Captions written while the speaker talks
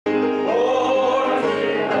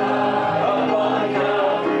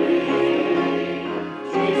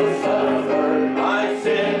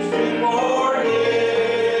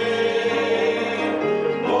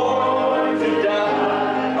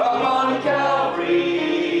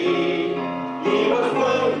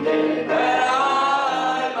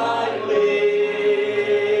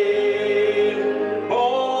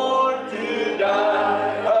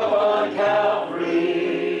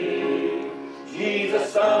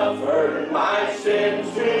suffered my sins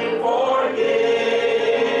to forgive,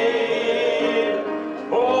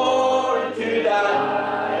 born to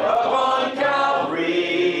die upon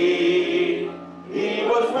Calvary. He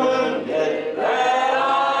was wounded that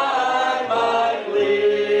I might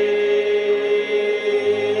live.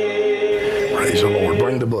 Praise the Lord.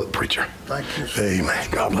 Bring the book, preacher. Thank you. Amen.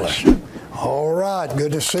 God bless you. All right,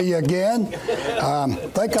 good to see you again. I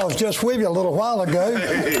think I was just with you a little while ago.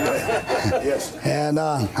 Yes. And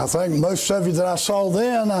I think most of you that I saw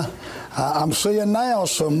then, I'm seeing now.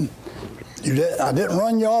 So I didn't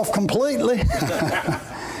run you off completely.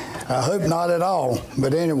 I hope not at all.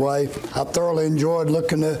 But anyway, I thoroughly enjoyed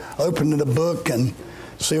opening the book and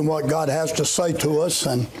seeing what God has to say to us.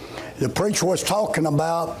 And the preacher was talking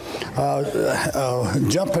about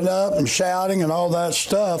jumping up and shouting and all that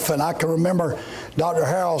stuff. And I can remember Dr.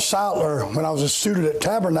 Harold Sattler, when I was a student at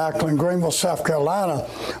Tabernacle in Greenville, South Carolina,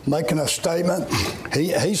 making a statement.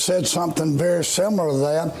 He said something very similar to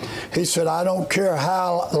that. He said, I don't care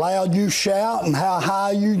how loud you shout and how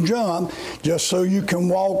high you jump, just so you can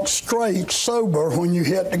walk straight, sober when you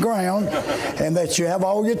hit the ground, and that you have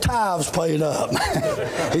all your tithes paid up.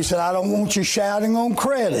 He said, I don't want you shouting on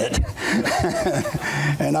credit.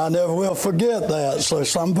 And I never will forget that. So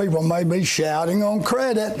some people may be shouting on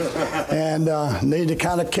credit and need to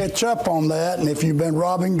kind of catch up on that. And if you've been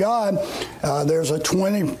robbing God, there's a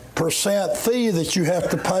 20% fee that you have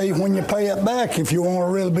to pay when you pay it back if you want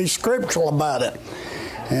to really be scriptural about it.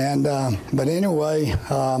 And but anyway,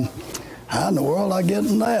 how in the world I get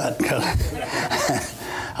in that?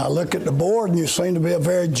 I look at the board and you seem to be a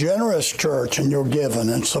very generous church in your giving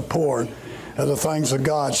and support of the things of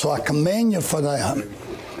God. So I commend you for that.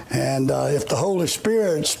 And if the Holy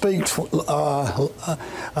Spirit speaks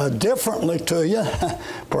differently to you,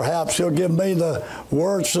 perhaps He'll give me the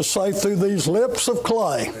words to say through these lips of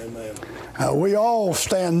clay. We all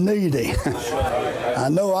stand needy. I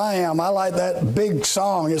know I am. I like that big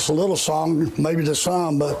song. It's a little song, maybe to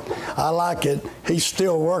some, but I like it. He's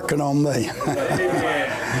still working on me.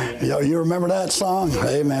 You remember that song?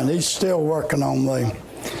 Amen. He's still working on me.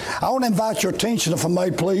 I want to invite your attention, if I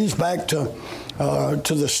may please, back to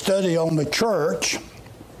the study on the church.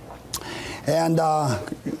 And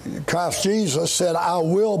Christ Jesus said, I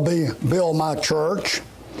will build my church,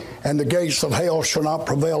 and the gates of hell shall not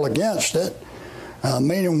prevail against it.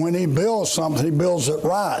 Meaning when He builds something, He builds it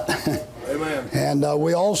right. Amen. And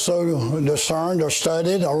we also discerned or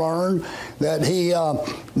studied or learned that He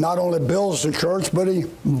not only builds the church, but He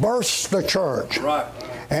bursts the church. Right.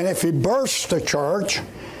 And if He bursts the church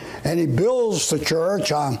and He builds the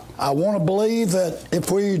church, I want to believe that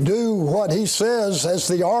if we do what He says as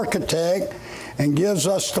the architect and gives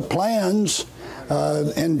us the plans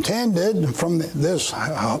intended from this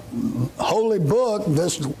holy book,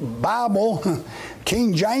 this Bible,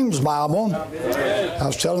 King James Bible. I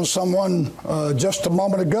was telling someone just a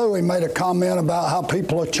moment ago, he made a comment about how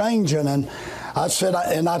people are changing, and I said,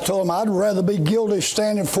 I told him I'd rather be guilty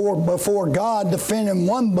standing before God defending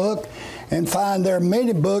one book and find there are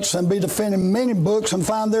many books than be defending many books and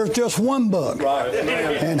find there's just one book. Right.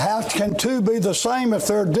 And how can two be the same if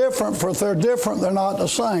they're different? For if they're different, they're not the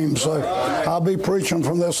same. So I'll be preaching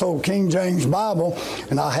from this old King James Bible,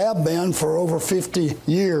 and I have been for over 50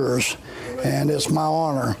 years, and it's my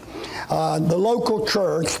honor. The local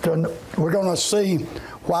church, we're going to see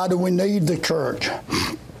why do we need the church.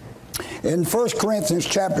 In 1 Corinthians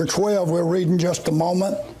chapter 12, we're reading just a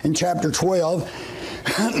moment in chapter 12,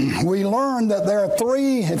 we learn that there are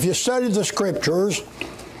three, if you study the scriptures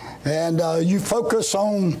and you focus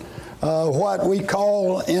on what we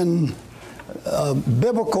call in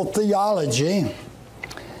biblical theology,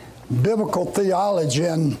 and biblical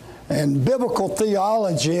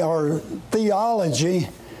theology or theology,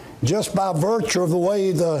 just by virtue of the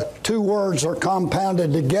way the two words are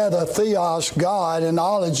compounded together, theos, God, and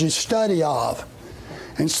ology, study of.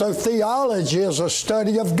 And so theology is a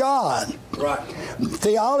study of God. Right.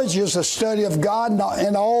 Theology is a study of God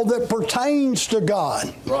and all that pertains to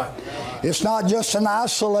God. Right. It's not just an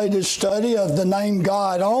isolated study of the name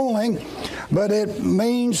God only, but it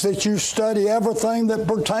means that you study everything that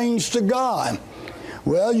pertains to God.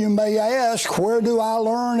 Well, you may ask, where do I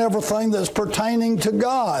learn everything that's pertaining to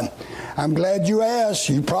God? I'm glad you asked.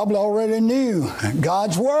 You probably already knew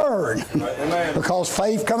God's Word. Amen. Because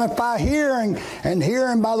faith cometh by hearing, and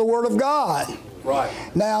hearing by the Word of God. Right.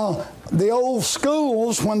 Now, the old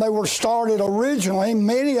schools, when they were started originally,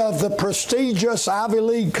 many of the prestigious Ivy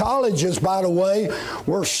League colleges, by the way,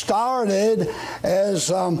 were started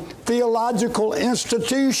as theological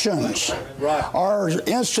institutions. Right. Or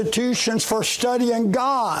institutions for studying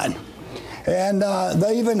God. And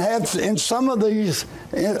they even have, in some of these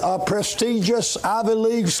prestigious Ivy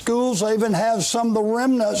League schools, they even have some of the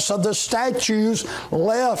remnants of the statues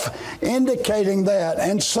left indicating that.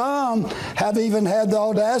 And some have even had the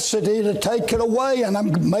audacity to take it away. And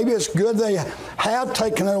maybe it's good they have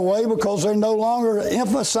taken it away because they're no longer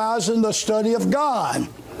emphasizing the study of God.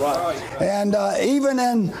 Right. And even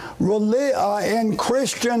in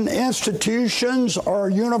Christian institutions or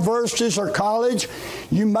universities or college,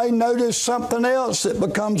 you may notice something else that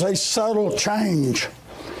becomes a subtle change.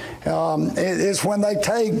 It's when they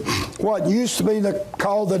take what used to be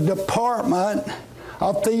called the Department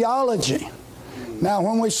of Theology. Now,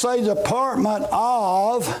 when we say Department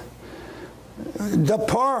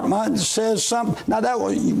says something. Now, that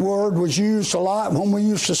word was used a lot when we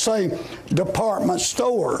used to say department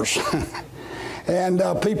stores. And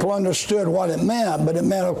people understood what it meant, but it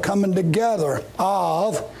meant a coming together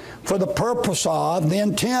for the purpose of, the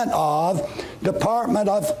intent of, Department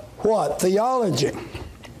of what? Theology.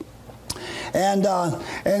 And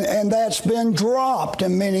that's been dropped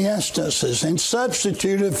in many instances. And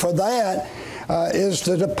substituted for that is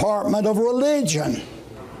the Department of Religion.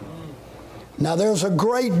 Now, there's a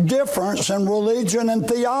great difference in religion and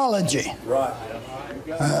theology. Right.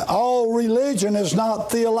 All religion is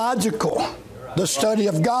not theological, the study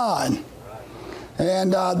of God.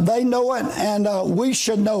 And they know it, and we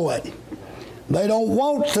should know it. They don't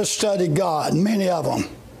want to study God, many of them.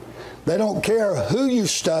 They don't care who you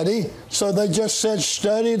study, so they just said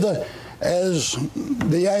study as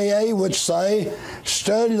the AA would say,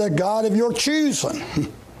 study the God of your choosing.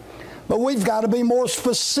 But we've got to be more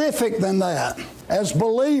specific than that as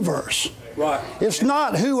believers. Right. It's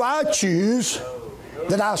not who I choose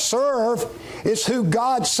that I serve, it's who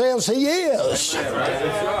God says He is.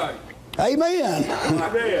 Right. Amen.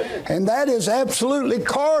 Amen. And that is absolutely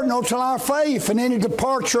cardinal to our faith, and any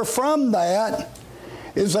departure from that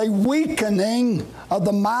is a weakening of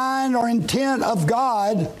the mind or intent of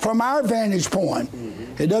God from our vantage point.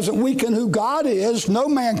 It doesn't weaken who God is. No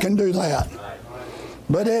man can do that.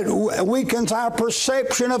 But it weakens our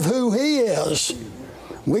perception of who He is.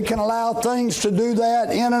 We can allow things to do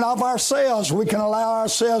that in and of ourselves. We can allow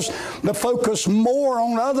ourselves to focus more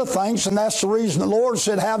on other things, and that's the reason the Lord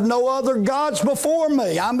said, have no other gods before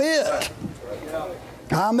me. I'm it.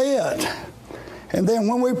 I'm it. And then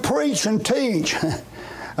when we preach and teach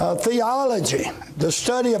theology, the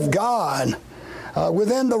study of God,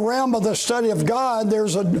 within the realm of the study of God,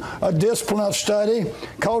 there's a discipline of study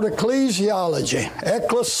called ecclesiology,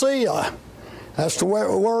 ecclesia. That's the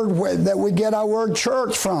word that we get our word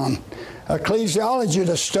church from. Ecclesiology,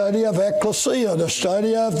 the study of ecclesia, the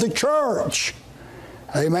study of the church.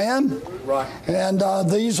 Amen? Right. And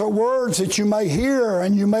these are words that you may hear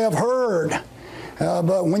and you may have heard.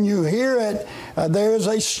 But when you hear it, there is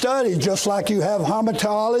a study, just like you have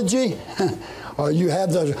hamartiology, or you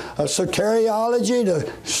have the soteriology, the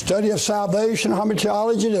study of salvation,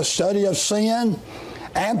 hamartiology, the study of sin,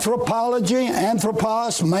 anthropology,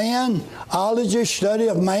 anthropos, man, ology, study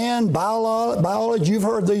of man, biology. You've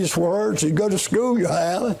heard these words. You go to school, you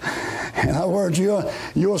have. In other words,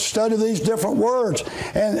 you'll study these different words.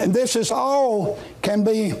 And this is all can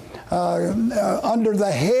be under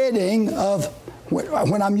the heading of,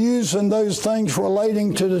 when I'm using those things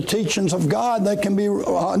relating to the teachings of God, they can be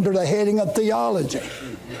under the heading of theology.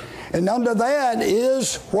 And under that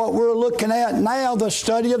is what we're looking at now, the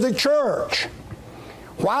study of the church.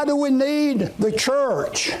 Why do we need the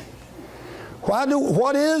church?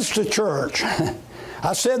 What is the church?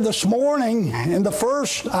 I said this morning in the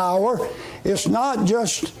first hour, it's not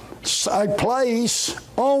just a place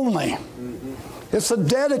only. It's a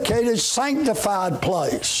dedicated, sanctified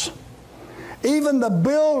place. Even the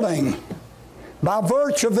building, by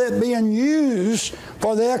virtue of it being used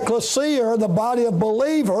for the ecclesia, or the body of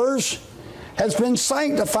believers, has been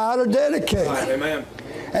sanctified or dedicated. Amen.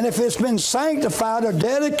 And if it's been sanctified or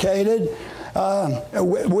dedicated,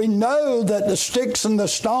 we know that the sticks and the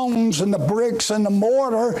stones and the bricks and the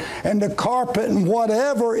mortar and the carpet and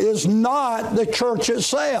whatever is not the church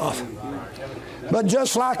itself. But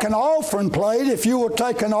just like an offering plate, if you will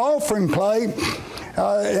take an offering plate,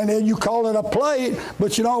 and then you call it a plate,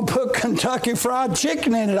 but you don't put Kentucky Fried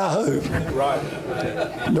Chicken in it, I hope.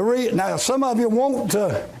 Right. Now, some of you want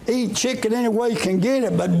to eat chicken any way you can get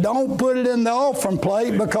it, but don't put it in the offering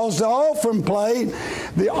plate, because this offering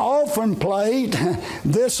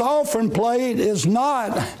plate is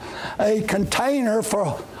not a container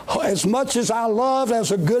for, as much as I love,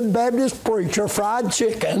 as a good Baptist preacher, fried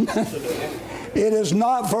chicken. It is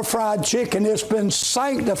not for fried chicken. It's been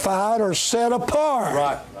sanctified or set apart.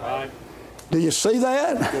 Right. Do you see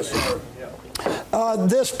that? Yes, sir.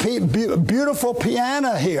 this beautiful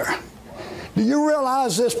piano here. Do you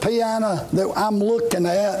realize this piano that I'm looking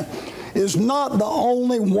at is not the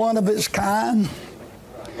only one of its kind?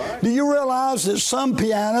 Do you realize that some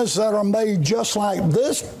pianos that are made just like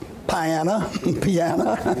this piano,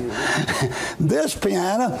 this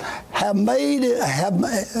piano,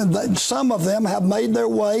 some of them have made their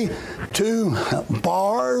way to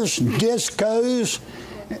bars, discos,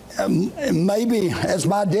 maybe, as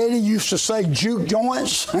my daddy used to say, juke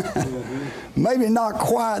joints. Maybe not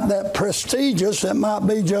quite that prestigious. It might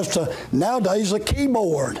be just nowadays a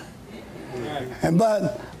keyboard.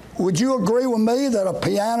 But would you agree with me that a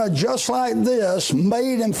piano just like this,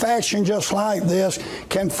 made and fashioned just like this,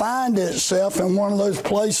 can find itself in one of those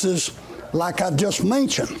places like I just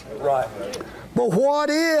mentioned? Right. But what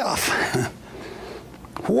if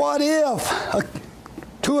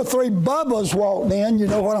 2 or 3 Bubbas walked in? You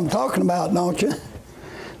know what I'm talking about, don't you?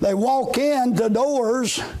 They walk in the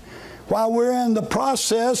doors while we're in the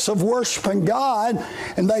process of worshiping God,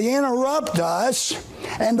 and they interrupt us,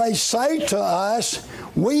 and they say to us,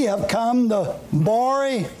 "We have come to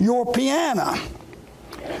borrow your piano."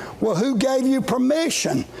 Well, who gave you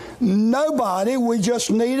permission? Nobody. We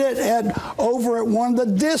just need it over at one of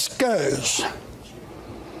the discos.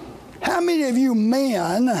 How many of you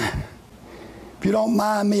men, if you don't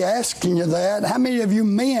mind me asking you that, how many of you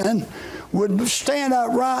men would stand up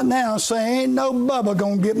right now and say, "Ain't no Bubba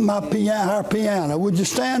gonna get our piano"? Would you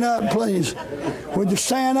stand up, please? Would you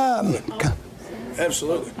stand up?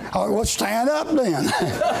 Absolutely. All right, well, stand up then.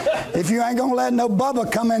 If you ain't gonna let no Bubba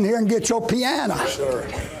come in here and get your piano. Sure.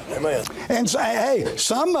 Amen. And say, hey,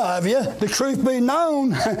 some of you, the truth be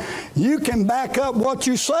known, you can back up what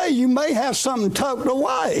you say. You may have something tucked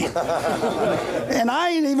away. And I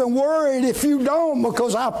ain't even worried if you don't,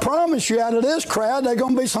 because I promise you out of this crowd, there's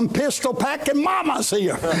going to be some pistol-packing mamas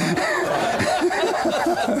here.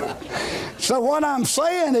 So what I'm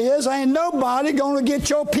saying is, ain't nobody going to get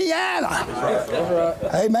your piano. Right.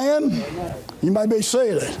 Amen? You may be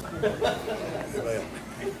seated. Amen.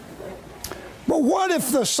 But what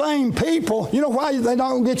if the same people, you know why they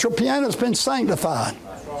don't get your piano? It's been sanctified.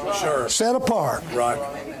 Sure. Set apart. Right.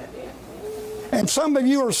 And some of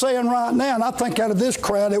you are saying right now, and I think out of this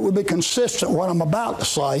crowd it would be consistent what I'm about to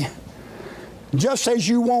say, just as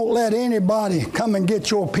you won't let anybody come and get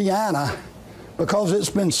your piano because it's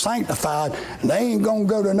been sanctified, and they ain't going to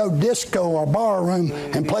go to no disco or bar room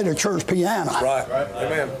and play the church piano. Right.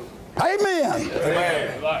 Amen. Amen.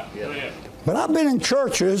 Amen. But I've been in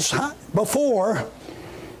churches before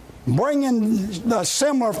bringing a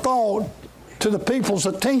similar thought to the people's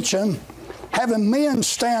attention, having men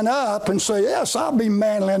stand up and say, "Yes, I'll be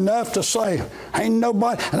manly enough to say, ain't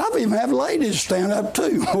nobody," and I've even had ladies stand up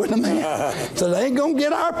too, with a man. So they ain't going to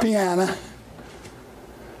get our piano.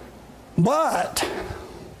 But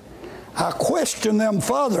I questioned them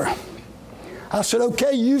further. I said,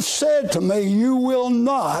 "Okay, you've said to me you will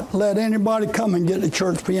not let anybody come and get the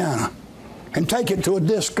church piano and take it to a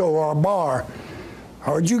disco or a bar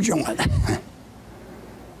or a juke joint.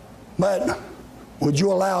 But would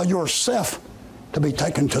you allow yourself to be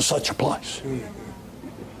taken to such a place?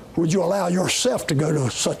 Would you allow yourself to go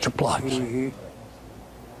to such a place?" Mm-hmm.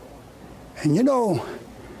 And you know,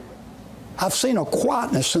 I've seen a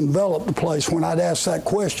quietness envelop the place when I'd ask that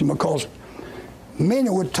question, because many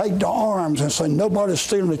would take to arms and say, "Nobody's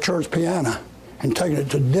stealing the church piano and taking it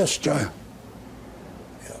to disco."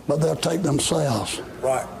 But they'll take themselves.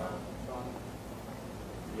 Right.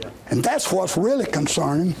 And that's what's really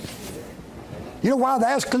concerning. You know why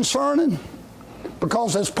that's concerning?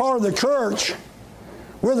 Because as part of the church,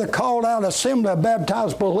 we're the called out assembly of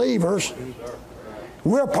baptized believers.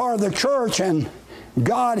 We're part of the church, and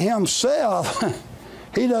God Himself,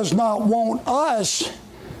 He does not want us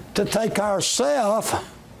to take ourselves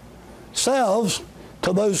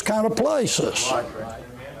to those kind of places. Right.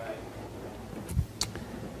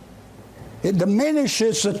 It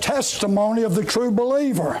diminishes the testimony of the true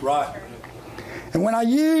believer. Right. And when I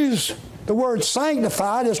use the word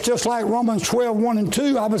sanctified, it's just like Romans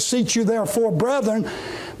 12:1-2. "I beseech you therefore, brethren,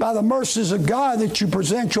 by the mercies of God, that you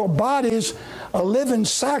present your bodies a living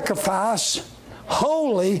sacrifice,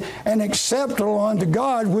 holy and acceptable unto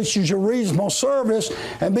God, which is your reasonable service.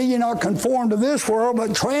 And be ye not conformed to this world,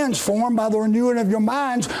 but transformed by the renewing of your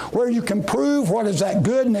minds, where you can prove what is that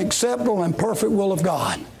good and acceptable and perfect will of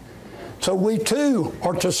God." So we too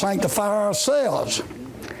are to sanctify ourselves.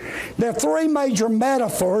 There are 3 major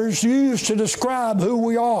metaphors used to describe who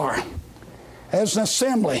we are as an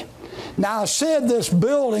assembly. Now, I said this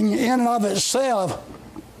building in and of itself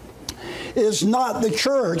is not the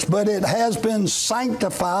church, but it has been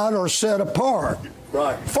sanctified or set apart.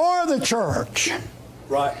 Right. For the church.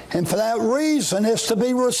 Right. And for that reason, it's to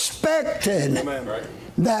be respected. Amen. Right.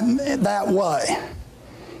 That way.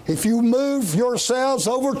 If you move yourselves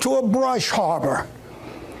over to a brush harbor,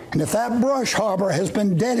 and if that brush harbor has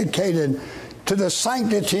been dedicated to the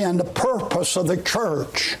sanctity and the purpose of the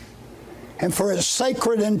church, and for its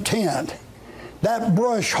sacred intent, that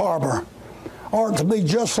brush harbor ought to be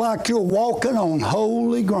just like you're walking on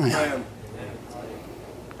holy ground. Amen.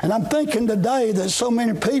 And I'm thinking today that so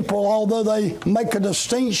many people, although they make a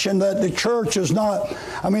distinction that the church is not,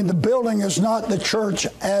 the building is not the church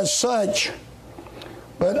as such,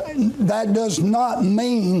 but that does not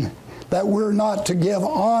mean that we're not to give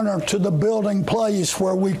honor to the building place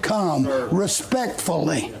where we come,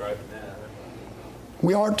 respectfully.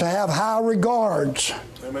 We ought to have high regards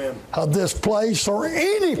of this place or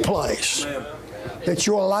any place that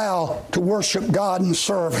you allow to worship God and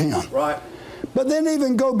serve Him. Right. But then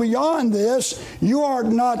even go beyond this, you ought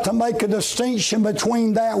not to make a distinction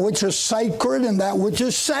between that which is sacred and that which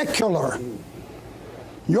is secular.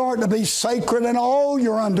 You ought to be sacred in all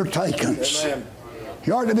your undertakings. Amen.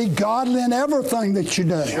 You ought to be godly in everything that you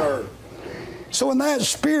do. Sure. So in that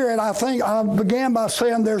spirit, I think I began by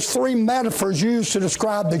saying there's three metaphors used to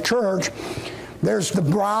describe the church. There's the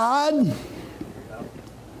bride.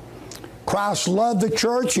 Christ loved the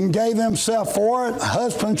church and gave Himself for it.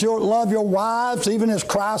 Husbands, you love your wives, even as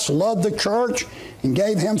Christ loved the church and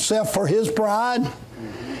gave Himself for His bride.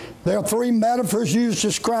 There are three metaphors used to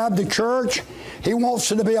describe the church. He wants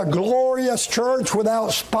it to be a glorious church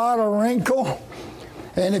without spot or wrinkle.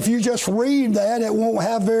 And if you just read that, it won't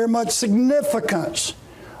have very much significance.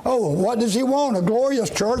 Oh, what does He want? A glorious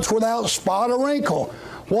church without spot or wrinkle.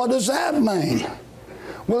 What does that mean?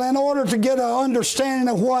 Well, in order to get an understanding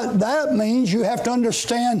of what that means, you have to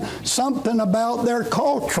understand something about their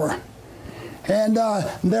culture and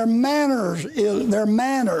their manners,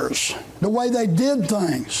 the way they did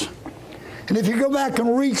things. And if you go back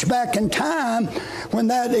and reach back in time, when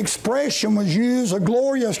that expression was used, a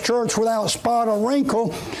glorious church without spot or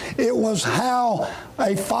wrinkle, it was how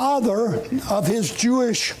a father of his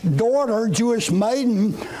Jewish daughter, Jewish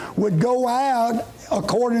maiden, would go out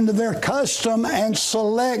according to their custom and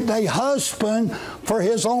select a husband for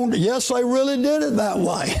his own. Yes, they really did it that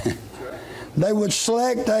way. They would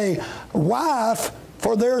select a wife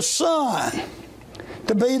for their son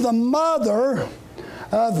to be the mother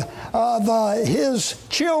of his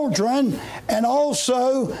children, and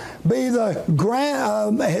also be the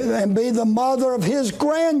mother of his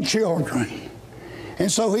grandchildren.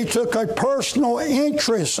 And so he took a personal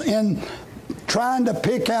interest in trying to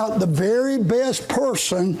pick out the very best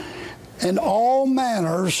person in all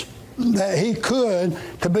manners that he could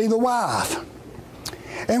to be the wife.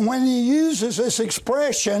 And when he uses this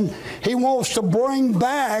expression, he wants to bring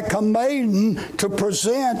back a maiden to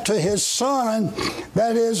present to his son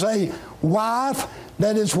that is a wife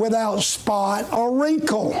that is without spot or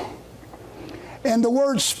wrinkle. And the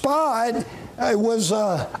word spot was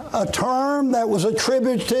a term that was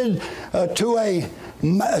attributed to a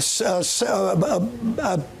sense of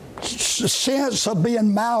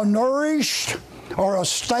being malnourished, or a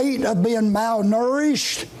state of being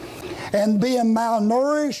malnourished. And being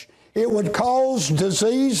malnourished, it would cause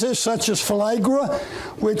diseases such as phylagria,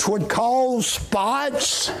 which would cause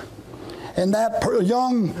spots. And that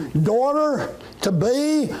young daughter to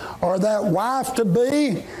be, or that wife to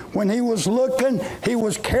be, when he was looking, he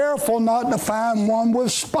was careful not to find one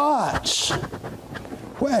with spots.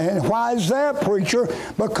 And why is that, preacher?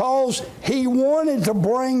 Because he wanted to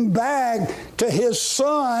bring back to his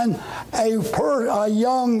son a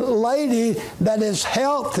young lady that is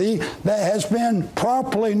healthy, that has been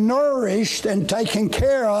properly nourished and taken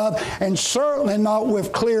care of, and certainly not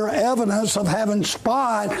with clear evidence of having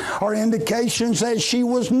spot or indications that she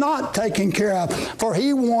was not taken care of. For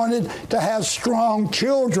he wanted to have strong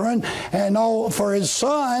children, and all for his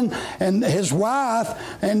son and his wife,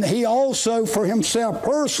 and he also for himself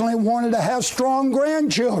personally wanted to have strong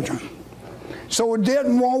grandchildren. So he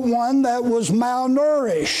didn't want one that was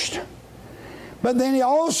malnourished. But then he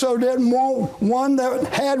also didn't want one that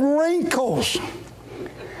had wrinkles.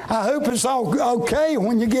 I hope it's all okay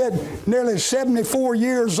when you get nearly 74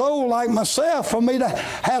 years old like myself for me to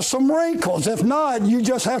have some wrinkles. If not, you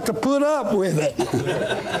just have to put up with it.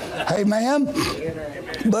 Amen?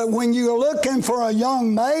 But when you're looking for a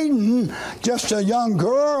young maiden, just a young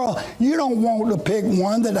girl, you don't want to pick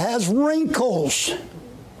one that has wrinkles.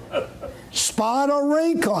 Spot or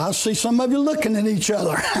wrinkle. I see some of you looking at each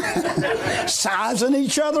other, sizing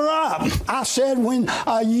each other up. I said when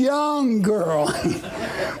a young girl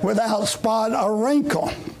without spot or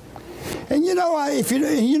wrinkle. And you know, if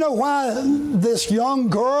you know why this young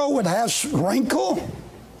girl would have wrinkle?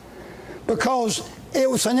 Because it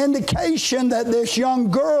was an indication that this young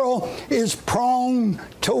girl is prone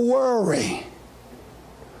to worry.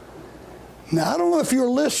 Now, I don't know if you're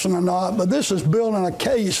listening or not, but this is building a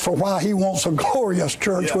case for why he wants a glorious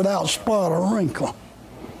church without spot or wrinkle.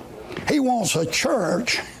 He wants a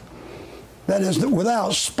church that is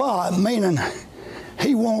without spot, meaning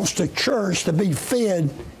he wants the church to be fed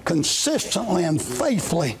consistently and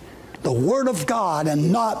faithfully the Word of God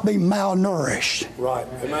and not be malnourished. Right.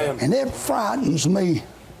 Amen. And it frightens me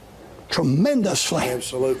tremendously.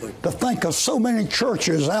 Absolutely. To think of so many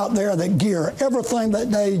churches out there that gear everything that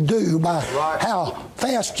they do by how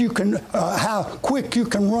fast you can, how quick you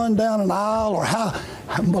can run down an aisle, or how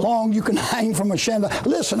long you can hang from a chandelier.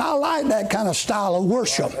 Listen, I like that kind of style of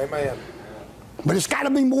worship. Amen. But it's got to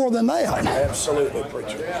be more than that. Absolutely,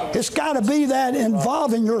 preacher. It's got to be that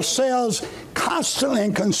involving yourselves constantly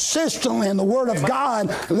and consistently in the Word of God,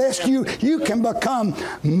 lest you can become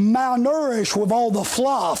malnourished with all the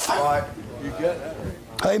fluff. Right. You get that.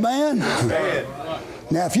 Amen? Amen.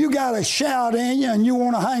 Now, if you got a shout in you and you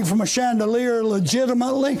want to hang from a chandelier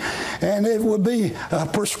legitimately, and it would be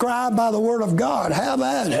prescribed by the Word of God, have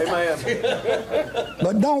at it. Amen.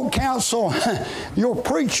 But don't counsel your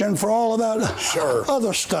preaching for all of that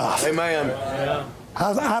other stuff. Amen.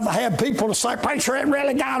 I've had people to say, "Preacher, it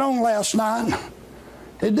really got on last night."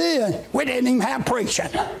 It did. We didn't even have preaching.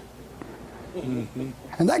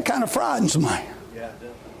 And that kind of frightens me.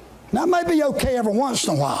 Now, it may be okay every once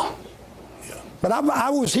in a while. But I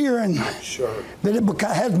was hearing that it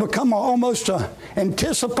has become almost an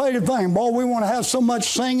anticipated thing. Boy, we want to have so much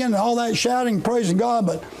singing and all that shouting, praising God,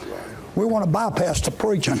 but we want to bypass the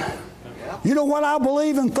preaching. You know what I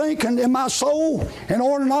believe and think in my soul? In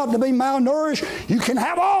order not to be malnourished, you can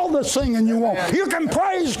have all the singing you want. You can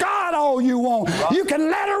praise God all you want. You can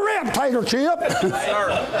let it rip, Tater Chip.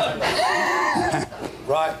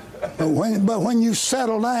 Right. But when you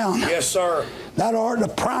settle down, yes, sir, that ought to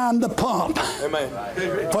prime the pump. Amen.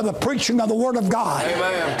 For the preaching of the Word of God.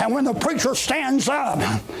 Amen. And when the preacher stands up,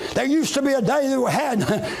 there used to be a day that we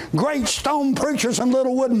had great stone preachers in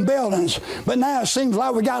little wooden buildings, but now it seems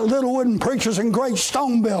like we got little wooden preachers in great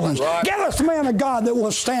stone buildings. Right. Give us men of God that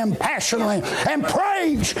will stand passionately and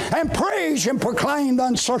preach and proclaim the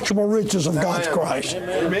unsearchable riches of God's grace.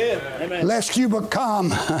 Amen. Lest you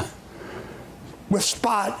become with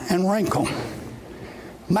spot and wrinkle,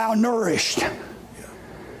 malnourished.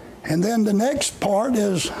 And then the next part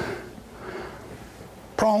is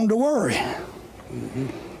prone to worry.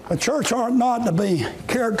 A church ought not to be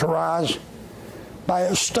characterized by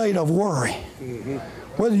a state of worry.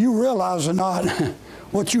 Whether you realize or not,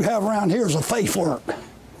 what you have around here is a faith work.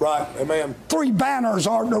 Right. Amen. 3 banners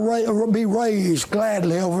ought to be raised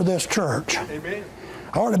gladly over this church. Amen.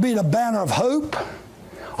 Ought to be the banner of hope,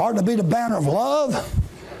 ought to be the banner of love,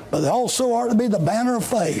 but they also ought to be the banner of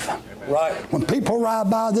faith. Right. When people ride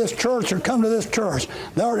by this church or come to this church,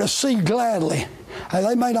 they ought to see gladly.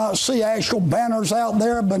 They may not see actual banners out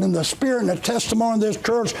there, but in the spirit and the testimony of this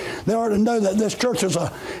church, they ought to know that this church is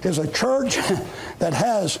a church that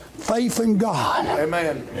has faith in God.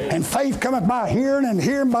 Amen. And faith cometh by hearing, and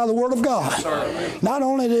hearing by the Word of God. Yes, not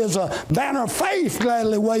only is a banner of faith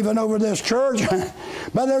gladly waving over this church,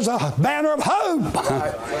 but there's a banner of hope.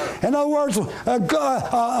 Right. In other words,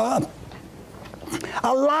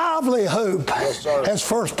 a lively hope, yes, as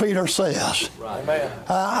 1 Peter says. Right.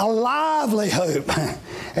 A lively hope.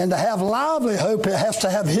 And to have lively hope, it has to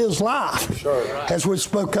have His life, sure, as we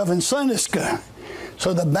spoke of in Sunday school.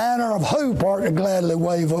 So the banner of hope ought to gladly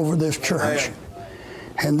wave over this church.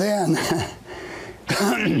 And then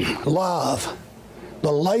love,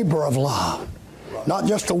 the labor of love. Not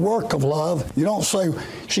just the work of love. You don't say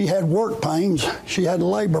she had work pains, she had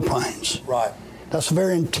labor pains. Right. That's a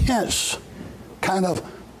very intense kind of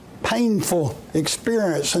painful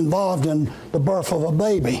experience involved in the birth of a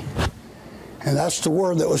baby. And that's the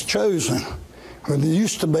word that was chosen. Where there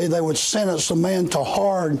used to be, they would sentence a man to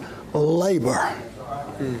hard labor.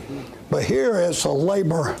 But here it's a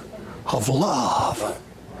labor of love.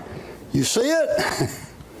 You see it?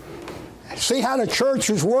 See how the church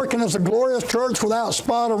is working as a glorious church without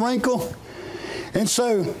spot or wrinkle? And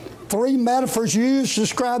so 3 metaphors used to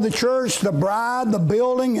describe the church: the bride, the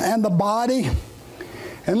building, and the body.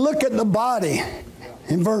 And look at the body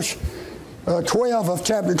in verse 12 of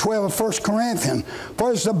chapter 12 of 1 Corinthians.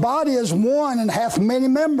 For as the body is one and hath many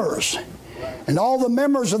members, and all the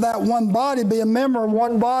members of that one body, be a member of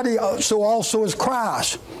one body, so also is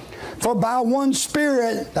Christ. For by one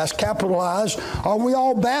Spirit, that's capitalized, are we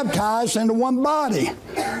all baptized into one body,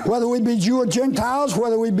 whether we be Jew or Gentiles,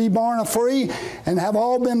 whether we be born or free, and have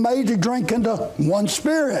all been made to drink into one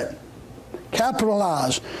Spirit.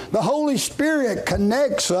 Capitalized. The Holy Spirit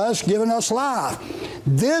connects us, giving us life.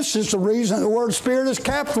 This is the reason the word Spirit is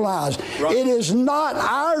capitalized. Right. It is not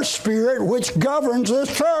our spirit which governs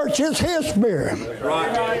this church. It's His Spirit.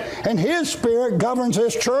 Right. And His Spirit governs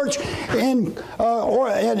this church in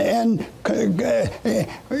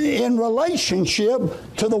relationship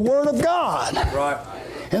to the Word of God. Right.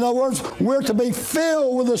 In other words, we're to be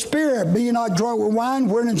filled with the Spirit. Be ye not drunk with wine,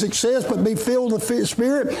 wherein is excess, but be filled with the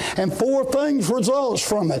Spirit. And 4 things results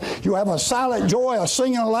from it. You have a silent joy, a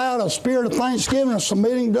singing aloud, a spirit of thanksgiving, a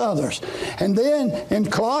submitting to others. And then in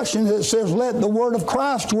Colossians it says, let the word of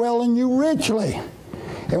Christ dwell in you richly.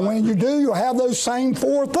 And when you do, you'll have those same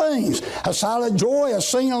 4 things. A silent joy, a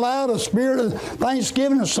singing aloud, a spirit of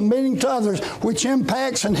thanksgiving, a submitting to others, which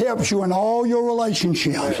impacts and helps you in all your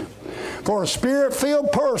relationships. For a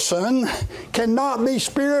Spirit-filled person cannot be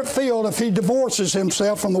Spirit-filled if he divorces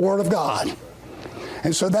himself from the Word of God.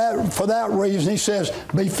 And so for that reason, he says,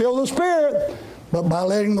 be filled with the Spirit, but by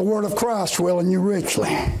letting the Word of Christ dwell in you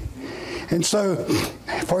richly. And so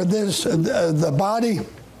for this, the body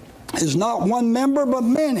is not one member, but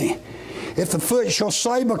many. If the foot shall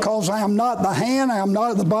say, because I am not the hand, I am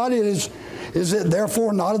not of the body, is it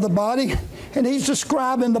therefore not of the body? And he's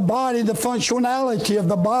describing the body, the functionality of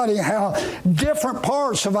the body, how different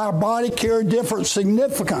parts of our body carry different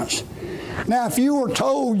significance. Now, if you were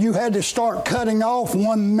told you had to start cutting off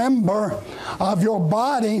one member of your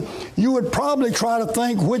body, you would probably try to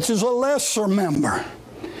think which is a lesser member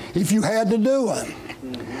if you had to do it.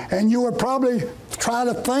 And you would probably try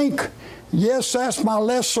to think, yes, that's my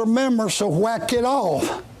lesser member, so whack it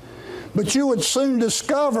off. But you would soon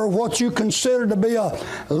discover what you consider to be a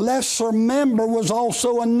lesser member was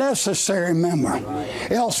also a necessary member.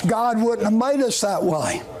 Right. Else God wouldn't have made us that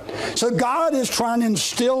way. So God is trying to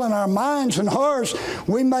instill in our minds and hearts,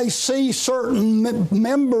 we may see certain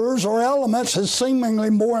members or elements as seemingly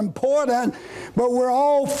more important, but we're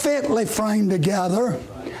all fitly framed together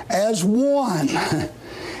as one.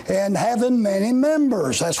 And having many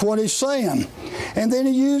members. That's what he's saying. And then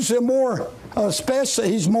he uses a more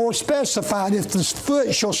he's more specified. If the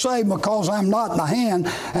foot shall say, because I am not the hand,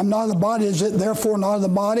 I am not of the body, is it therefore not of the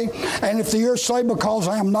body? And if the ear say, because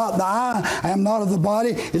I am not the eye, I am not of the body,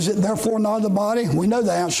 is it therefore not of the body? We know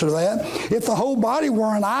the answer to that. If the whole body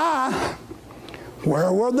were an eye,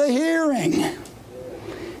 where were the hearing?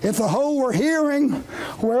 If the whole were hearing,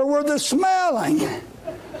 where were the smelling?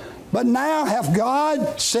 But now hath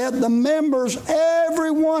God set the members, every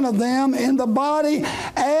one of them, in the body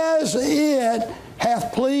as it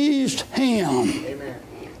hath pleased Him. Amen.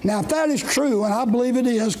 Now, if that is true, and I believe it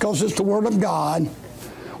is because it's the Word of God,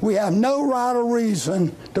 we have no right or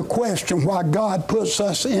reason to question why God puts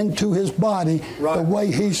us into His body the way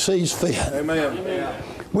He sees fit. Amen. Amen.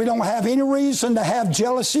 We don't have any reason to have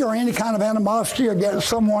jealousy or any kind of animosity against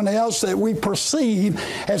someone else that we perceive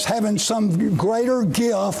as having some greater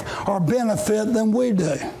gift or benefit than we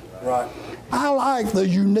do. Right. I like the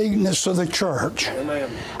uniqueness of the church. Amen.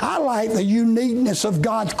 I like the uniqueness of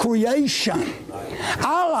God's creation.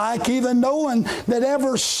 I like even knowing that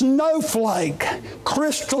every snowflake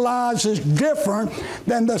crystallizes different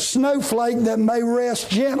than the snowflake that may rest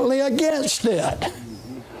gently against it.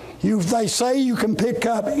 They say you can pick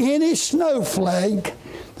up any snowflake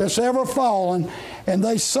that's ever fallen, and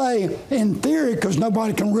they say in theory, because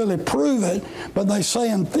nobody can really prove it, but they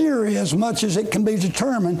say in theory, as much as it can be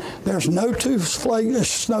determined, there's no 2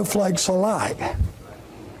 snowflakes alike.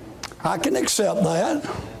 I can accept that.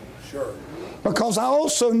 Sure. Because I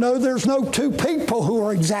also know there's no 2 people who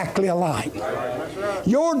are exactly alike.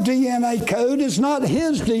 Your DNA code is not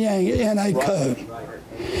his DNA code.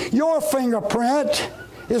 Your fingerprint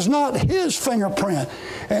is not his fingerprint.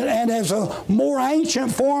 And as a more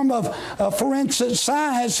ancient form of forensic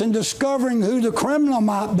science in discovering who the criminal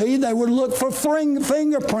might be, they would look for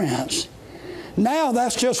fingerprints. Now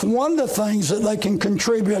that's just one of the things that they can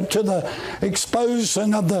contribute to the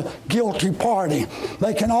exposing of the guilty party.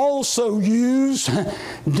 They can also use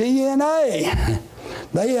DNA.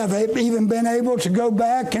 They have even been able to go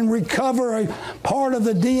back and recover a part of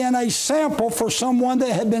the DNA sample for someone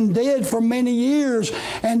that had been dead for many years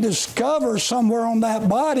and discover somewhere on that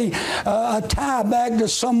body a tie back to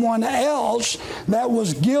someone else that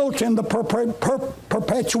was guilty in the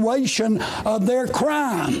perpetuation of their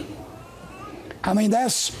crime. I mean,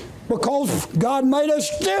 that's because God made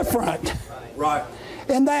us different. Right.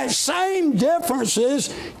 And that same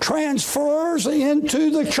differences transfers into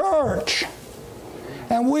the church.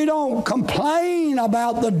 And we don't complain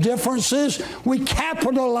about the differences. We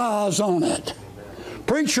capitalize on it.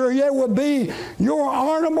 Preacher, it would be your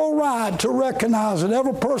honorable right to recognize that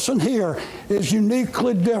every person here is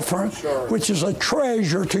uniquely different, which is a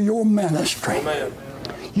treasure to your ministry. Amen.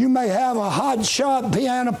 You may have a hot-shot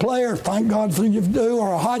piano player, thank God for you do,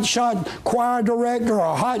 or a hot-shot choir director, or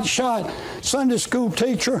a hot-shot Sunday school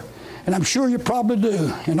teacher, and I'm sure you probably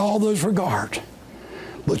do in all those regards.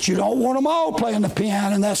 But you don't want them all playing the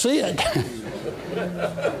piano, and that's it.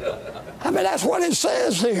 I mean, that's what it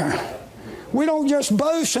says here. We don't just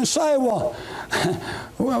boast and say, well,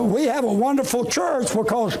 we have a wonderful church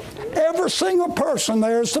because every single person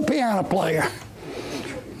there is the piano player.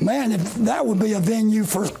 Man, if that would be a venue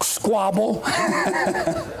for squabble.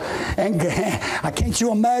 And can't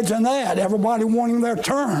you imagine that? Everybody wanting their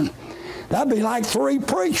turn. That'd be like 3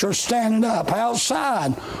 preachers standing up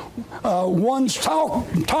outside. One's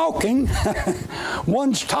talking,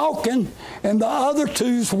 one's talking, and the other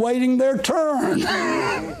two's waiting their turn.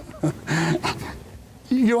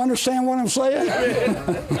 You understand what I'm saying?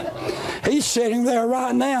 He's sitting there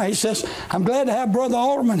right now. He says, I'm glad to have Brother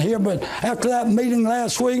Alderman here, but after that meeting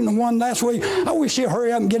last week and the one last week, I wish he'd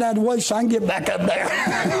hurry up and get out of the way so I can get back up there.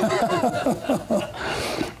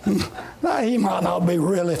 Now, he might not be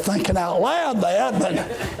really thinking out loud that,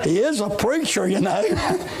 but he is a preacher, you know.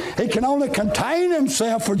 He can only contain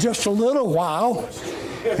himself for just a little while.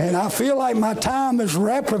 And I feel like my time is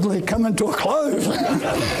rapidly coming to a close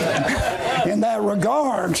in that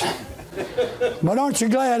regard. But aren't you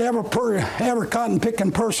glad every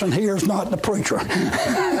cotton-picking person here is not the preacher?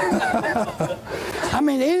 I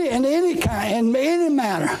mean, in any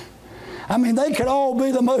manner. I mean, they could all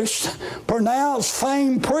be the most pronounced,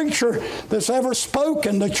 famed preacher that's ever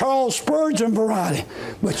spoken, the Charles Spurgeon variety.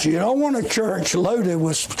 But you don't want a church loaded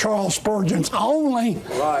with Charles Spurgeons only.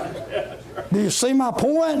 Right. Do you see my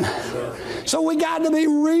point? So we got to be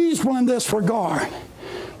reasonable in this regard.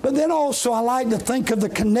 But then also I like to think of the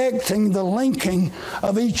connecting, the linking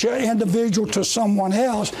of each individual to someone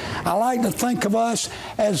else. I like to think of us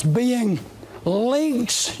as being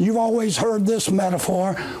links. You've always heard this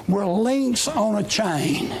metaphor. We're links on a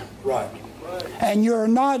chain. Right. And you're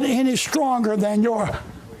not any stronger than your...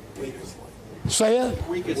 Say it?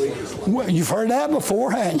 Well, you've heard that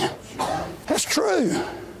before, haven't you? That's true.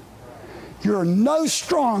 You're no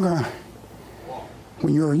stronger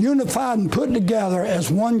when you're unified and put together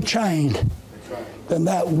as one chain than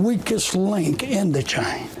that weakest link in the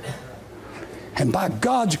chain. And by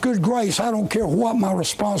God's good grace, I don't care what my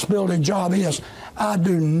responsibility and job is, I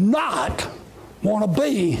do not want to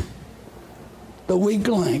be the weak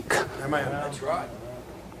link. Amen. That's right.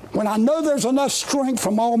 When I know there's enough strength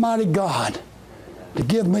from Almighty God to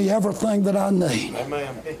give me everything that I need.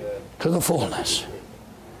 Amen. To the fullness.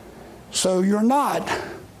 So you're not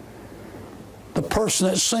the person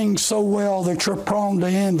that sings so well that you're prone to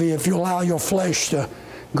envy if you allow your flesh to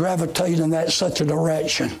gravitate in that such a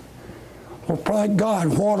direction. Well, pray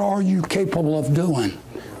God, what are you capable of doing?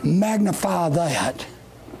 Magnify that.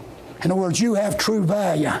 In other words, you have true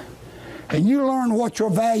value. And you learn what your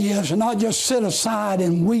value is and not just sit aside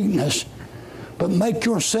in weakness, but make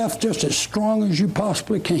yourself just as strong as you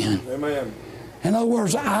possibly can. Amen. In other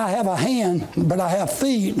words, I have a hand, but I have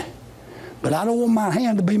feet. But I don't want my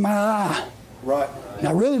hand to be my eye. Right. And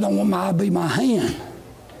I really don't want my eye to be my hand.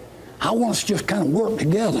 I want us to just kind of work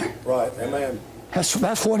together. Right. Amen.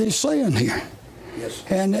 That's what he's saying here. Yes.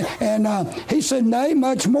 And he said, nay,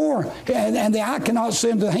 much more. And the eye cannot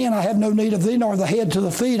say unto the hand, I have no need of thee, nor the head to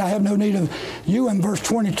the feet, I have no need of you. In verse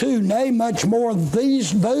 22, nay, much more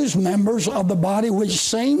those members of the body which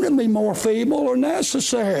seem to be more feeble are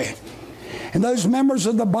necessary. And those members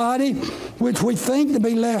of the body which we think to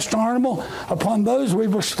be less honorable, upon those we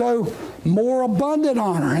bestow more abundant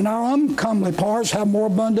honor. And our uncomely parts have more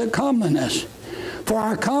abundant comeliness. For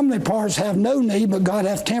our comely parts have no need, but God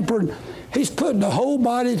hath tempered. He's put the whole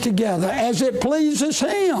body together as it pleases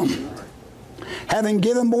Him, having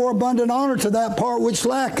given more abundant honor to that part which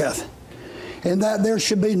lacketh, and that there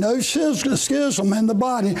should be no schism in the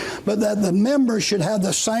body, but that the members should have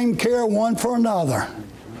the same care one for another.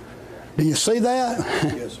 Do you see that?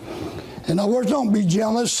 Yes. In other words, don't be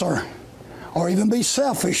jealous or even be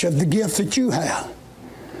selfish of the gift that you have.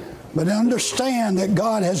 But understand that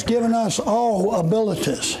God has given us all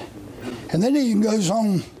abilities. And then he goes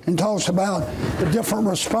on and talks about the different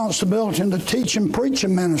responsibility in the teaching,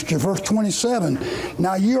 preaching ministry. Verse 27,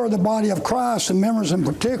 now you are the body of Christ and members in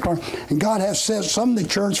particular, and God has set some in the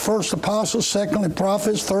church, first apostles, secondly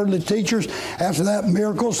prophets, thirdly teachers, after that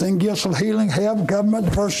miracles, then gifts of healing, help, government,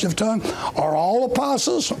 diversity of tongue. Are all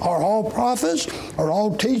apostles? Are all prophets? Are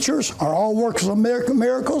all teachers? Are all workers of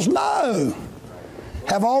miracles? No.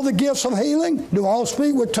 Have all the gifts of healing? Do all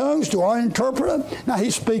speak with tongues? Do all interpret? Now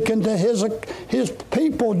he's speaking to his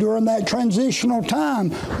people during that transitional time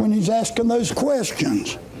when he's asking those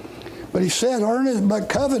questions. But he said, but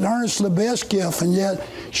covet earnestly the best gift, and yet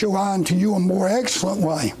show I unto you a more excellent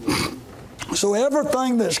way. So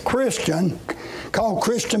everything that's Christian, called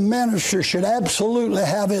Christian ministry, should absolutely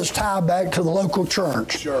have its tie back to the local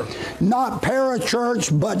church. Sure. Not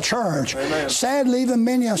parachurch, but church. Amen. Sadly, even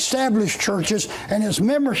many established churches and its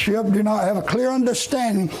membership do not have a clear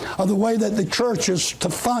understanding of the way that the church is to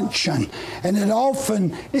function. And it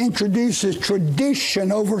often introduces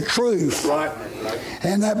tradition over truth. Right.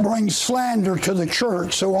 And that brings slander to the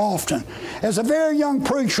church so often. As a very young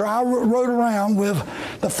preacher, I rode around with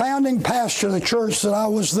the founding pastor of the church that I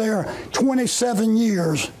was there 27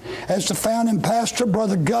 years. As the founding pastor,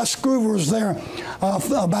 Brother Gus Groover was there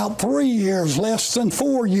about 3 years, less than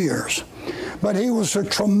 4 years. But he was a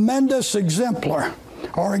tremendous exemplar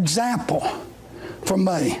or example for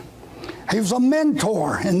me. He was a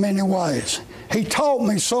mentor in many ways. He taught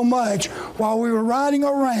me so much while we were riding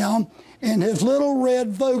around in his little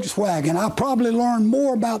red Volkswagen. I probably learned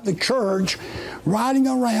more about the church riding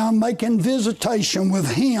around making visitation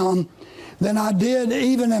with him than I did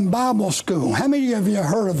even in Bible school. How many of you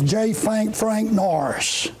heard of J. Frank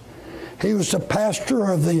Norris? He was the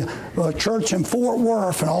pastor of the church in Fort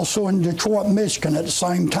Worth and also in Detroit, Michigan at the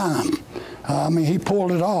same time. He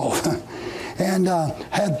pulled it off. And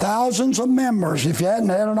had thousands of members. If you hadn't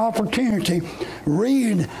had an opportunity,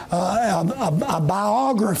 read a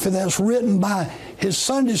biography that's written by his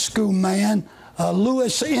Sunday school man,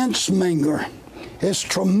 Louis Ensminger. It's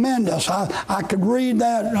tremendous. I could read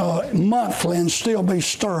that monthly and still be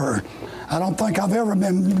stirred. I don't think I've ever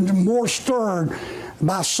been more stirred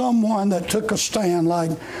by someone that took a stand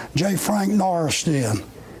like J. Frank Norris did.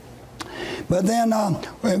 But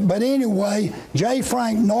anyway, J.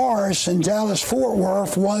 Frank Norris in Dallas, Fort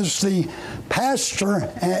Worth was the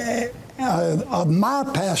pastor of my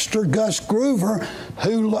pastor, Gus Groover,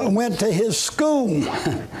 who went to his school.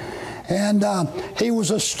 And he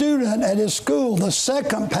was a student at his school. The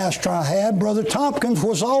second pastor I had, Brother Tompkins,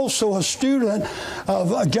 was also a student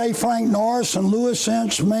of J. Frank Norris and Louis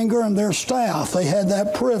Ensminger and their staff. They had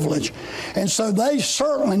that privilege. And so they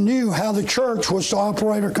certainly knew how the church was to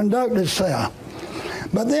operate or conduct itself.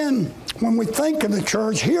 But then, when we think of the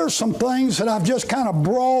church, here are some things that I've just kind of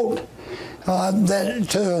brought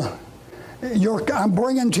I'm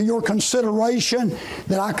bringing to your consideration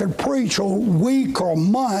that I could preach a week or a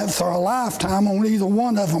month or a lifetime on either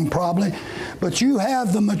one of them probably. But you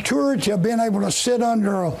have the maturity of being able to sit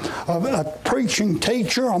under a preaching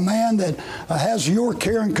teacher, a man that has your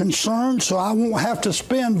care and concern, so I won't have to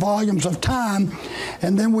spend volumes of time,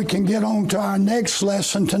 and then we can get on to our next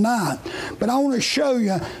lesson tonight. But I want to show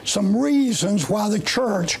you some reasons why the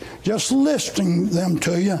church, just listing them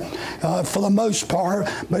to you for the most part,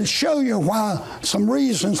 but show you some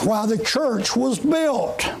reasons why the church was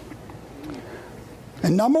built.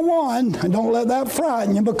 And number one, and don't let that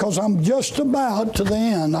frighten you because I'm just about to the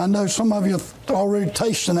end. I know some of you have already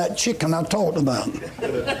tasted that chicken I talked about.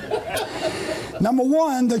 Number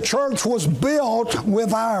one, the church was built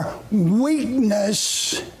with our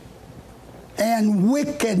weakness and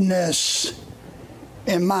wickedness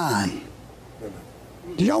in mind.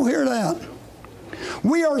 Did y'all hear that?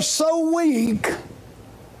 We are so weak,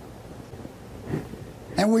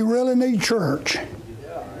 and we really need church.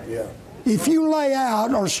 Yeah. If you lay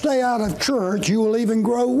out or stay out of church, you will even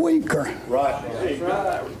grow weaker.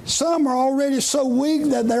 Right. Some are already so weak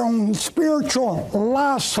that they're on spiritual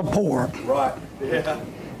life support. Right. Yeah.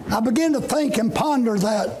 I began to think and ponder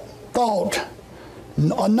that thought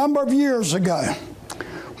a number of years ago.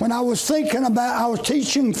 When I was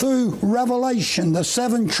teaching through Revelation, the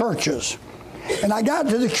 7 churches. And I got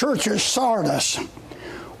to the church at Sardis,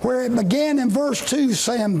 where it began in verse 2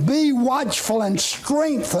 saying, "Be watchful and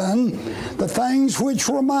strengthen the things which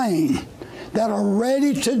remain, that are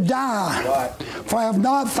ready to die. Right. For I have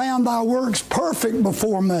not found thy works perfect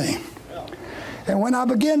before me." And when I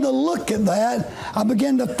began to look at that, I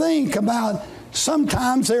began to think about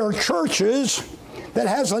sometimes there are churches that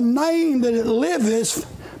has a name that it liveth,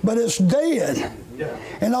 but it's dead. Yeah.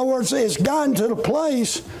 In other words, it's gotten to the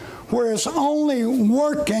place where it's only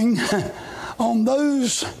working on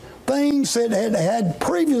those things that it had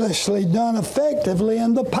previously done effectively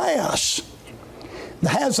in the past. It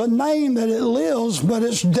has a name that it lives, but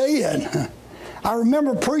it's dead. I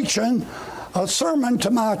remember preaching a sermon to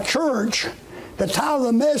my church. The title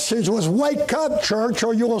of the message was, "Wake Up, Church,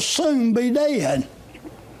 or You'll Soon Be Dead."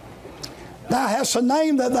 Thou hast a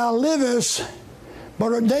name that thou livest,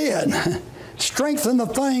 but are dead. Strengthen the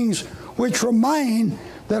things which remain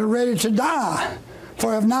that are ready to die,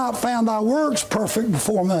 for I have not found thy works perfect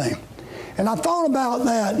before me. And I thought about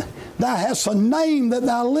that. Thou hast a name that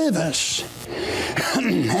thou livest.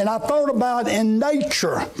 And I thought about in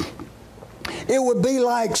nature, it would be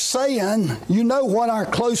like saying, you know what our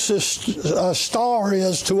closest star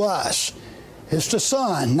is to us. It's the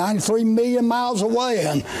sun, 93 million miles away,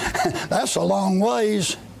 and that's a long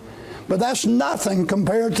ways. But that's nothing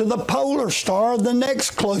compared to the polar star, the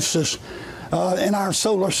next closest in our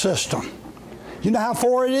solar system. You know how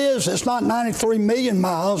far it is? It's not 93 million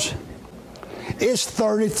miles. It's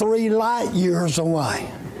 33 light years away.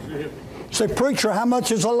 Say, preacher, how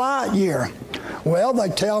much is a light year? Well, they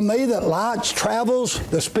tell me that light travels,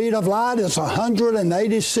 the speed of light is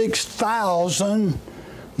 186,000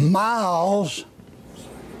 miles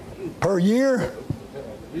per year,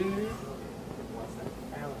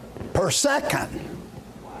 per second.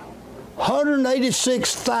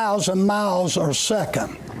 186,000 miles per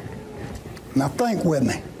second. Now think with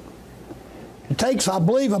me. It takes, I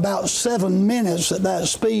believe, about 7 minutes at that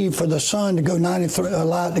speed for the sun to go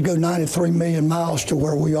 93 million miles to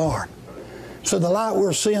where we are. So the light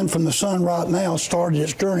we're seeing from the sun right now started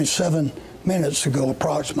its journey 7 minutes ago,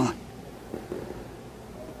 approximately.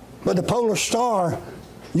 But the polar star,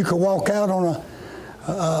 you could walk out on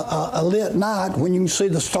a lit night when you can see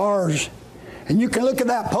the stars, and you can look at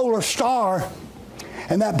that polar star,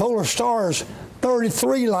 and that polar star is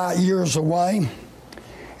 33 light years away.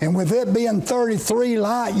 And with it being 33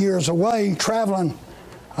 light years away, traveling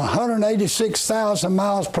 186,000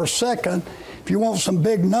 miles per second, if you want some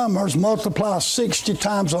big numbers, multiply 60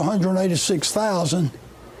 times 186,000,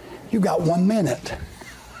 you got 1 minute.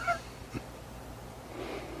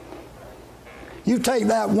 You take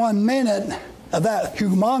that 1 minute of that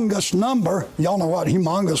humongous number, y'all know what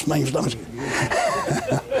humongous means, don't you?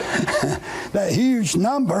 That huge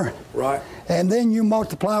number, right? And then you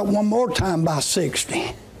multiply it one more time by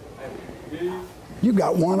 60. You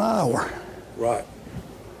got 1 hour. Right.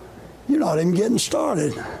 You're not even getting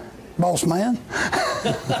started, boss man.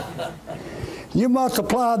 You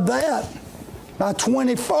multiplied that by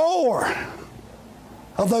 24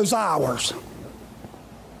 of those hours.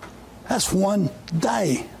 That's 1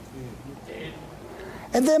 day.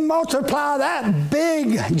 And then multiply that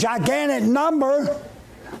big, gigantic number,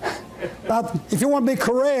 if you want to be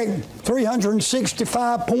correct,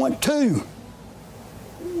 365.2.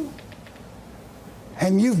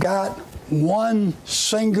 And you've got one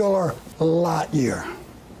singular light year.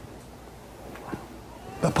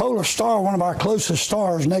 The polar star, one of our closest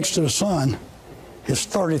stars next to the sun, is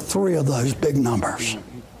 33 of those big numbers.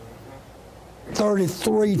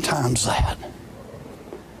 33 times that.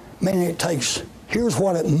 Meaning it takes, here's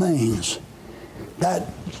what it means. That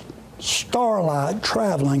starlight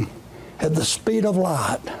traveling at the speed of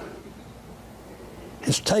light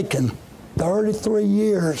has taken 33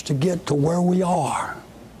 years to get to where we are.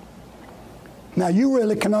 Now, you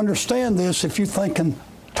really can understand this if you think in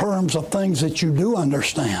terms of things that you do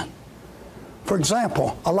understand. For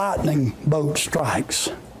example, a lightning bolt strikes.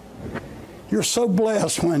 You're so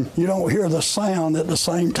blessed when you don't hear the sound at the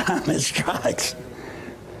same time it strikes.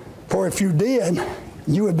 For if you did,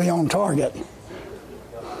 you would be on target.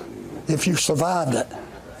 If you survived it,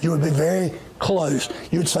 you would be very close.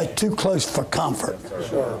 You'd say too close for comfort.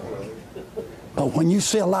 Sure. But when you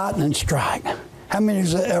see a lightning strike, how many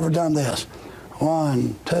has ever done this?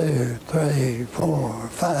 1, 2, 3, 4,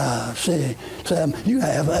 5, 6, 7. You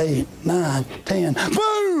have 8, 9, 10.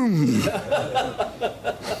 Boom!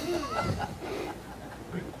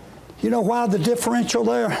 You know why the differential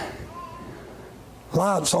there?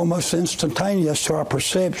 Light's almost instantaneous to our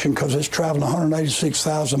perception because it's traveling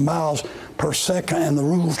 186,000 miles per second, and the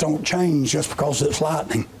rules don't change just because it's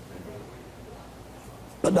lightning.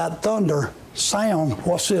 But that thunder sound,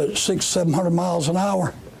 what's it, 600, 700 miles an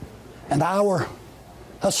hour? An hour?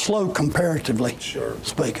 That's slow comparatively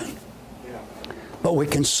speaking. Yeah. But we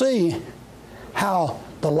can see how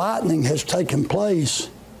the lightning has taken place,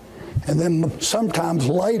 and then sometimes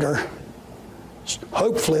later,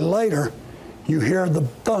 hopefully later, you hear the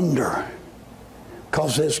thunder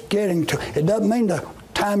because it's getting to, it doesn't mean the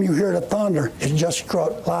time you hear the thunder, it just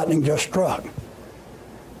struck, lightning just struck.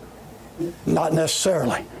 Not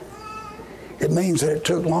necessarily. It means that it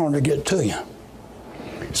took longer to get to you.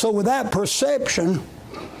 So with that perception,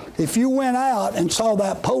 if you went out and saw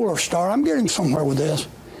that polar star, I'm getting somewhere with this,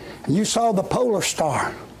 and you saw the polar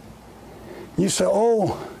star, you say,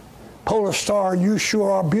 oh, polar star, you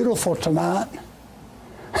sure are beautiful tonight.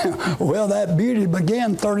 Well, that beauty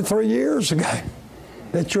began 33 years ago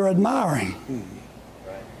that you're admiring.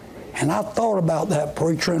 And I thought about that,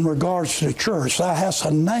 preacher, in regards to the church. Thou hast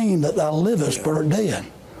a name that thou livest but art dead.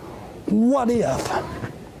 What if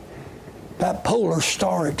that polar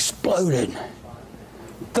star exploded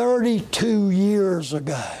 32 years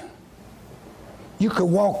ago? You could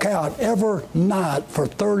walk out every night for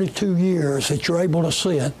 32 years that you're able to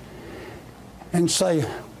see it and say,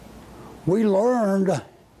 we learned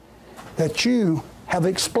that you have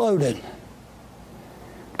exploded.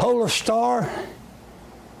 Polar star,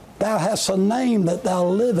 thou hast a name that thou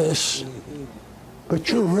livest, but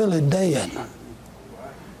you're really dead.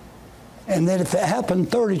 And that if it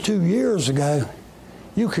happened 32 years ago,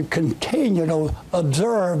 you could continue to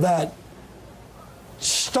observe that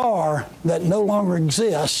star that no longer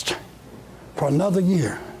exists for another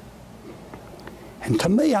year. And to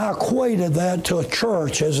me, I equated that to a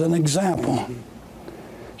church as an example.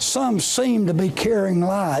 Some seem to be carrying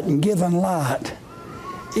light and giving light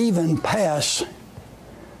even past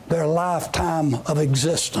their lifetime of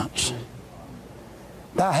existence.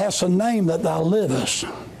 Thou hast a name that thou livest,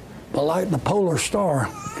 but like the polar star,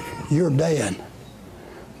 you're dead.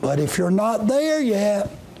 But if you're not there yet,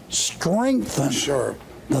 strengthen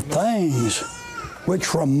the things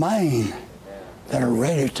which remain that are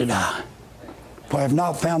ready to die. For I have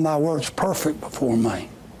not found thy works perfect before me.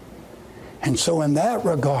 And so in that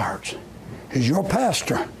regard, as your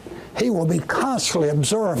pastor, he will be constantly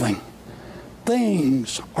observing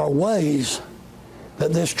things or ways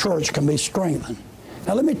that this church can be strengthened.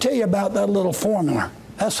 Now let me tell you about that little formula.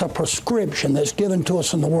 That's a prescription that's given to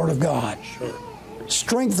us in the Word of God.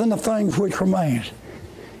 Strengthen the things which remain.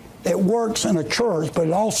 It works in a church, but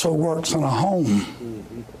it also works in a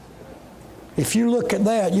home. If you look at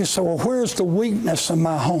that, you say, well, where's the weakness in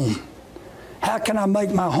my home? How can I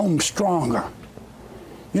make my home stronger?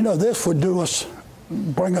 You know, this would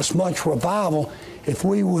bring us much revival if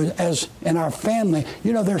we would, as in our family,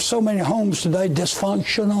 you know, there's so many homes today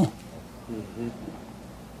dysfunctional.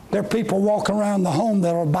 There are people walking around the home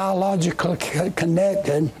that are biologically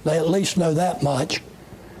connected. They at least know that much.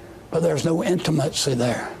 But there's no intimacy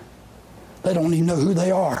there. They don't even know who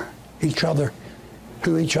they are, who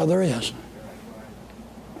each other is.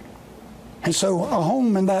 And so a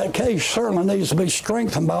home in that case certainly needs to be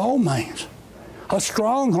strengthened by all means. A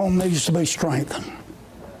strong home needs to be strengthened.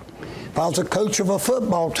 If I was a coach of a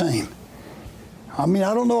football team, I mean,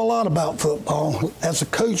 I don't know a lot about football. As a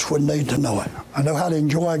coach would need to know it. I know how to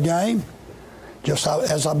enjoy a game, just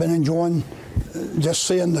as I've been enjoying just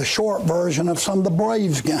seeing the short version of some of the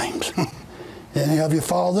Braves games. Any of you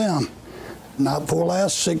follow them? Night before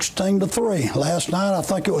last, 16-3. Last night, I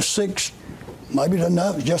think it was 6, maybe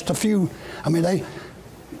enough, just a few. I mean,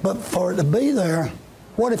 but for it to be there,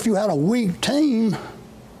 what if you had a weak team?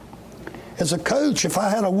 As a coach, if I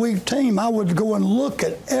had a weak team, I would go and look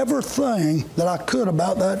at everything that I could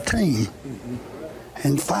about that team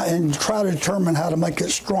and try to determine how to make it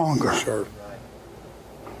stronger. Sure.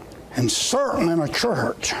 And certainly in a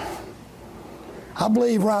church, I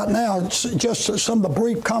believe right now, just some of the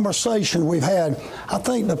brief conversations we've had, I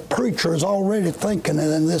think the preacher is already thinking,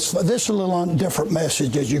 and this is a little different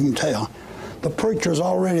message, as you can tell. The preacher is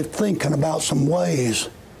already thinking about some ways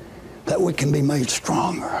that we can be made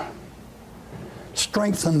stronger.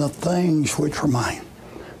 Strengthen the things which remain.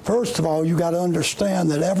 First of all, you got to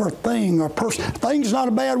understand that everything or person, thing's not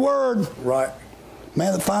a bad word. Right.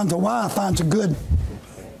 Man that finds a wife finds a good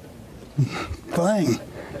thing.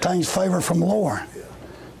 Obtains favor from the Lord.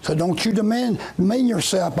 So don't you demean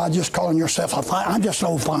yourself by just calling yourself a thing. I'm just an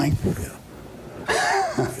old thing.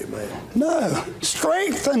 No.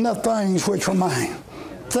 Strengthen the things which remain.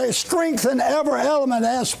 Strengthen every element,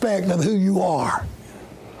 aspect of who you are.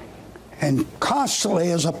 And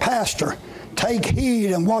constantly as a pastor, take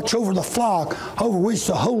heed and watch over the flock over which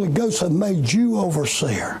the Holy Ghost hath made you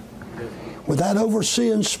overseer. With that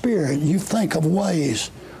overseeing spirit, you think of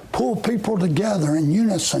ways, pull people together in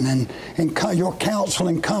unison and your counsel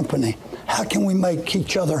and company. How can we make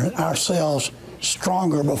each other and ourselves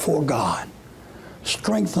stronger before God?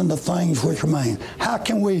 Strengthen the things which remain. How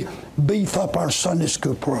can we beef up our Sunday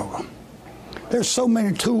school program? There's so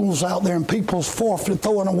many tools out there and people's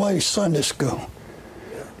throwing away Sunday school.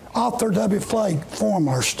 Author W. Flake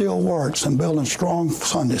formula still works in building strong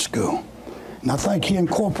Sunday school. And I think he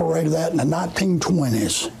incorporated that in the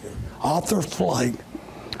 1920s. Author Flake.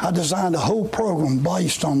 I designed a whole program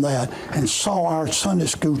based on that and saw our Sunday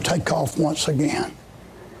school take off once again.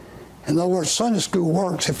 In other words, Sunday school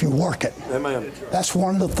works if you work it. Amen. That's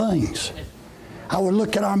one of the things. I would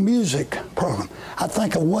look at our music program. I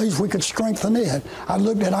think of ways we could strengthen it. I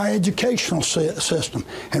looked at our educational system.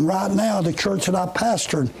 And right now, the church that I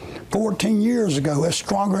pastored 14 years ago is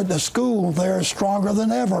stronger. The school there is stronger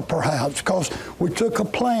than ever, perhaps, because we took a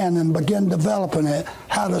plan and began developing it,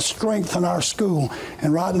 how to strengthen our school.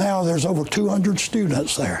 And right now, there's over 200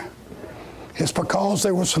 students there. It's because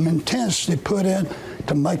there was some intensity put in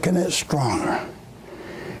to making it stronger.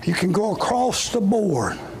 You can go across the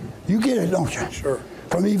board. You get it, don't you? Sure.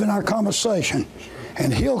 From even our conversation.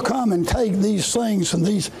 And he'll come and take these things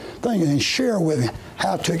and share with you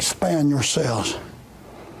how to expand yourselves.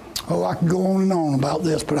 Oh, I can go on and on about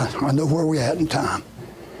this, but I know where we're at in time.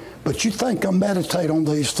 But you think and meditate on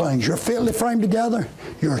these things. You're fitly framed together.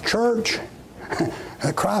 You're a church.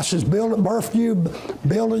 Christ has birthed you,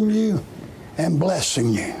 building you, and blessing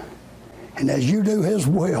you. And as you do His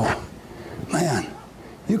will, man,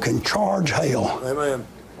 you can charge hell. Amen.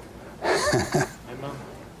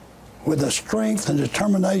 With the strength and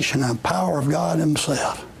determination and power of God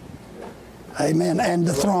Himself. Amen. And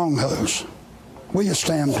the throng host. Will you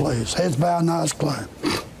stand, please? Heads bowed and eyes closed.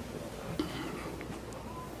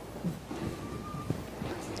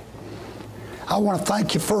 I want to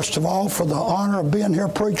thank you, first of all, for the honor of being here,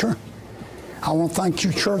 preacher. I want to thank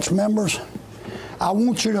you, church members. I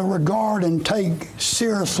want you to regard and take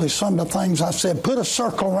seriously some of the things I said. Put a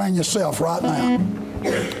circle around yourself right now.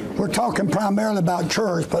 We're talking primarily about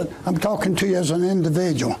church, but I'm talking to you as an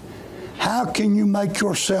individual. How can you make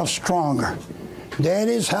yourself stronger?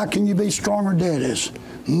 Daddies, how can you be stronger daddies?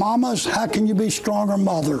 Mamas, how can you be stronger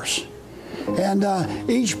mothers? And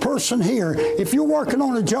each person here, if you're working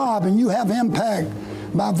on a job and you have impact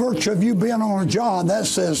by virtue of you being on a job, that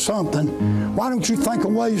says something. Why don't you think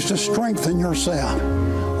of ways to strengthen yourself?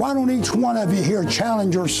 Why don't each one of you here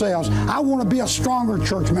challenge yourselves? I want to be a stronger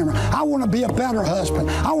church member. I want to be a better husband.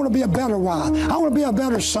 I want to be a better wife. I want to be a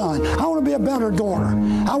better son. I want to be a better daughter.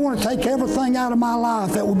 I want to take everything out of my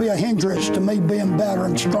life that will be a hindrance to me being better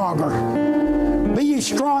and stronger. Be ye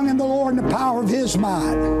strong in the Lord and the power of His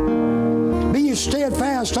might. Be ye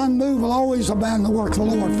steadfast, unmovable, always abound in the work of the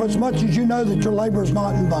Lord, for as much as you know that your labor is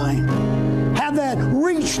not in vain. Have that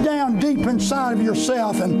reach down deep inside of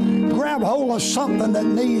yourself and grab hold of something that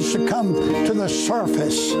needs to come to the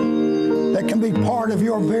surface that can be part of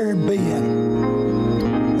your very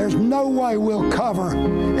being. There's no way we'll cover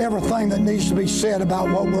everything that needs to be said about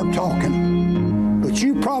what we're talking. But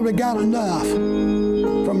you probably got enough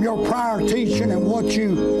from your prior teaching and what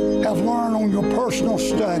you have learned on your personal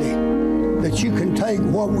study that you can take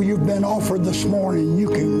what you've been offered this morning and you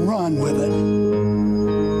can run with it.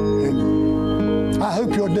 And I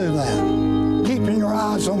hope you'll do that, keeping your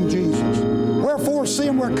eyes on Jesus. Wherefore,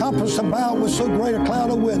 seeing we're compassed about with so great a cloud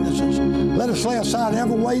of witnesses, let us lay aside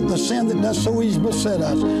every weight and the sin that does so easily beset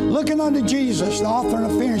us, looking unto Jesus, the author and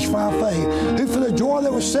the finisher of our faith, who for the joy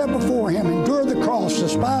that was set before Him endured the cross,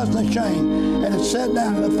 despised the shame, and had sat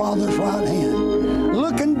down at the Father's right hand,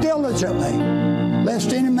 looking diligently,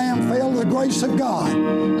 lest any man fail the grace of God,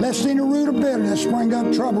 lest any root of bitterness spring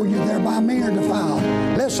up trouble you, thereby mean or defiled,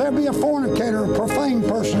 lest there be a fornicator, a profane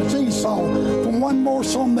person, as Esau, from one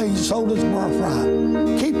morsel of meat sold his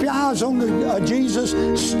birthright. Keep your eyes on Jesus,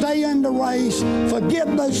 stay in the race,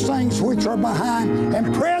 forget those things which are behind,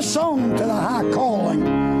 and press on to the high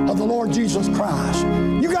calling of the Lord Jesus Christ.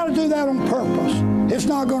 You got to do that on purpose. It's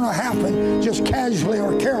not going to happen just casually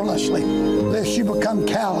or carelessly, lest you become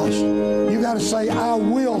callous. You got to say, I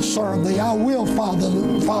will serve thee. I will follow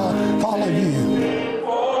you.